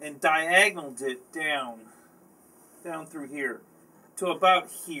 and diagonaled it down through here to about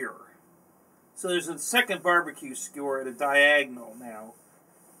here. So there's a second barbecue skewer at a diagonal now,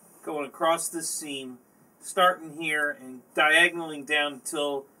 going across this seam, starting here and diagonaling down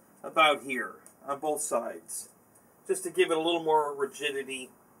until about here on both sides, just to give it a little more rigidity.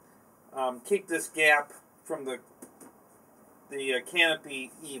 Keep this gap from the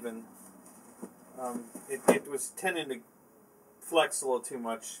canopy even. It was tending to flex a little too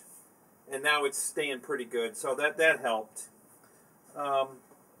much, and now it's staying pretty good, so that helped.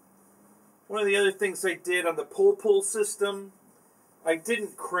 One of the other things I did on the pull system, I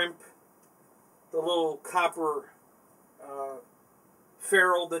didn't crimp the little copper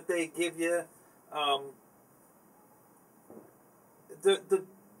ferrule that they give you. The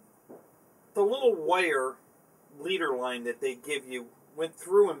little wire leader line that they give you went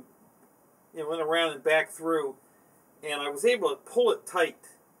through and went around and back through, and I was able to pull it tight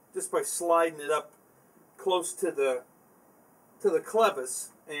just by sliding it up close to the to the clevis,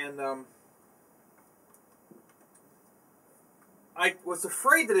 and I was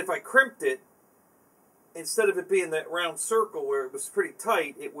afraid that if I crimped it, instead of it being that round circle where it was pretty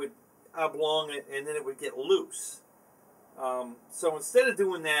tight, it would oblong it and then it would get loose. So instead of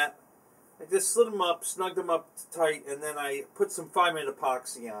doing that, I just slid them up, snugged them up tight, and then I put some 5-minute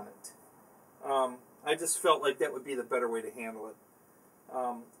epoxy on it. I just felt like that would be the better way to handle it.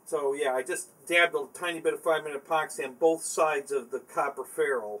 So yeah, I just dabbed a tiny bit of 5-minute epoxy on both sides of the copper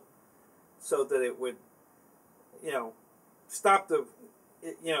ferrule so that it would, you know, stop the,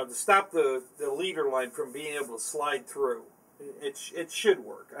 to stop the leader line from being able to slide through. It should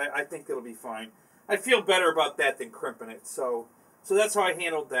work. I think it'll be fine. I feel better about that than crimping it. So that's how I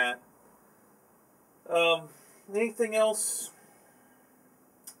handled that. Anything else?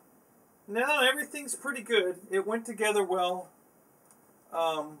 No, everything's pretty good. It went together well.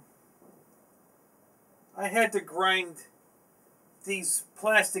 I had to grind these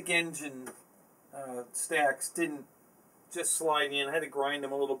plastic engine stacks. Didn't just slide in. I had to grind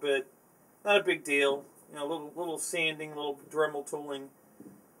them a little bit. Not a big deal. You know, a little sanding, a little Dremel tooling.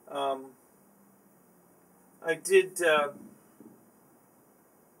 I did. I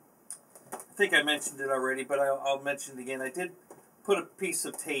think I mentioned it already, but I'll mention it again. I did put a piece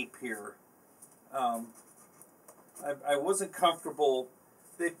of tape here. I wasn't comfortable.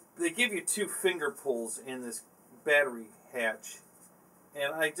 They give you 2 finger pulls in this battery hatch,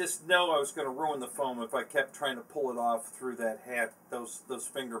 and I just know I was going to ruin the foam if I kept trying to pull it off through that hat, those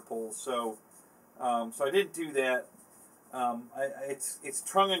finger pulls. So I didn't do that. It's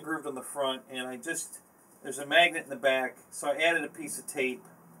trung and grooved on the front, and there's a magnet in the back, so I added a piece of tape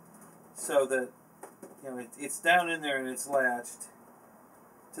so that, you know, it's down in there and it's latched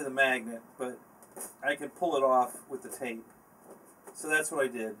to the magnet, but I can pull it off with the tape. So that's what I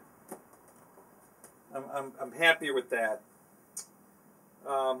did. I'm happier with that.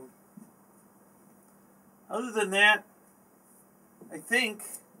 Other than that, I think,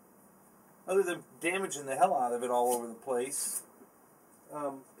 other than damaging the hell out of it all over the place,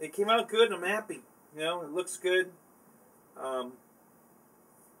 it came out good and I'm happy. You know, it looks good.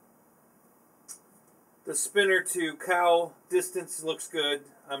 The spinner to cowl distance looks good.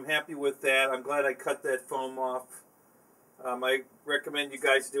 I'm happy with that. I'm glad I cut that foam off. I recommend you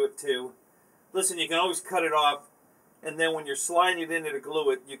guys do it too. Listen, you can always cut it off, and then when you're sliding it in to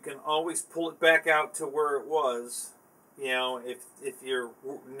glue it, you can always pull it back out to where it was, you know, if you're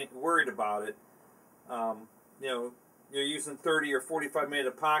worried about it. You know, you're using 30 or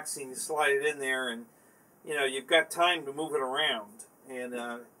 45-minute epoxy, and you slide it in there, and, you know, you've got time to move it around. And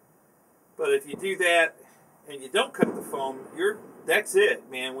but if you do that and you don't cut the foam, that's it,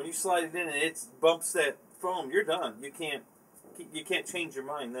 man. When you slide it in and it bumps that foam, you're done. You can't change your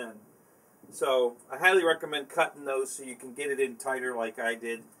mind then. So I highly recommend cutting those so you can get it in tighter like I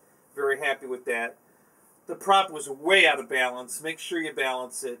did. Very happy with that. The prop was way out of balance. Make sure you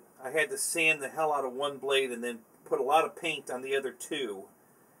balance it. I had to sand the hell out of one blade and then put a lot of paint on the other 2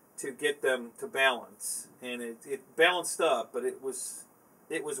 to get them to balance. And it balanced up, but it was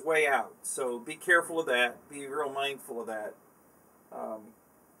way out. So be careful of that. Be real mindful of that.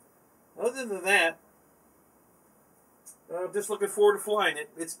 Other than that, just looking forward to flying it.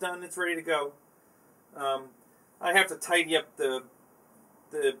 It's done. It's ready to go. I have to tidy up the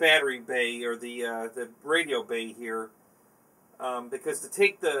battery bay or the radio bay here because to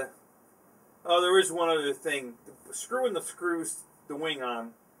take the there is one other thing. Screwing the wing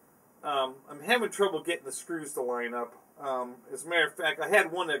on. I'm having trouble getting the screws to line up. As a matter of fact, I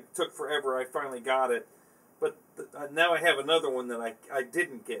had one that took forever. I finally got it. But now I have another one that I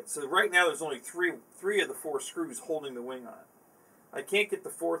didn't get. So right now there's only three of the 4 screws holding the wing on. I can't get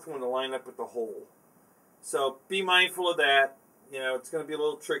the 4th one to line up with the hole. So be mindful of that. You know, it's going to be a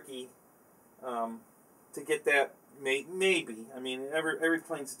little tricky to get that. Maybe. I mean, every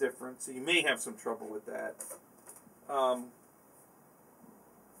plane's different, so you may have some trouble with that. Other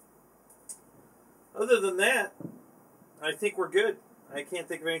than that, I think we're good. I can't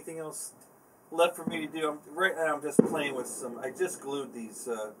think of anything else left for me to do. Right now I'm just playing with some. I just glued these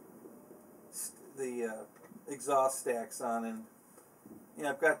the exhaust stacks on, and you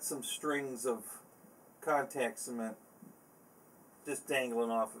know, I've got some strings of contact cement just dangling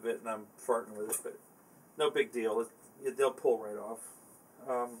off of it, and I'm farting with it, but no big deal. They'll pull right off.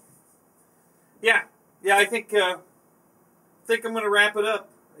 Yeah, I think I'm going to wrap it up.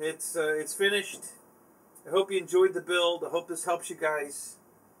 It's finished. I hope you enjoyed the build. I hope this helps you guys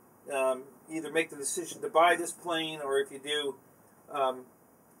either make the decision to buy this plane, or if you do, I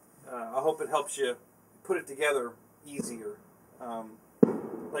hope it helps you put it together easier.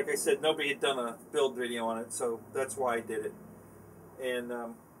 Like I said, nobody had done a build video on it, so that's why I did it. And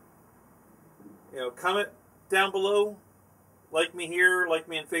you know, comment down below, like me here, like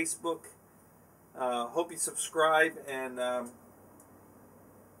me on Facebook. Hope you subscribe, and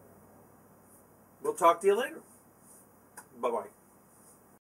we'll talk to you later. Bye-bye.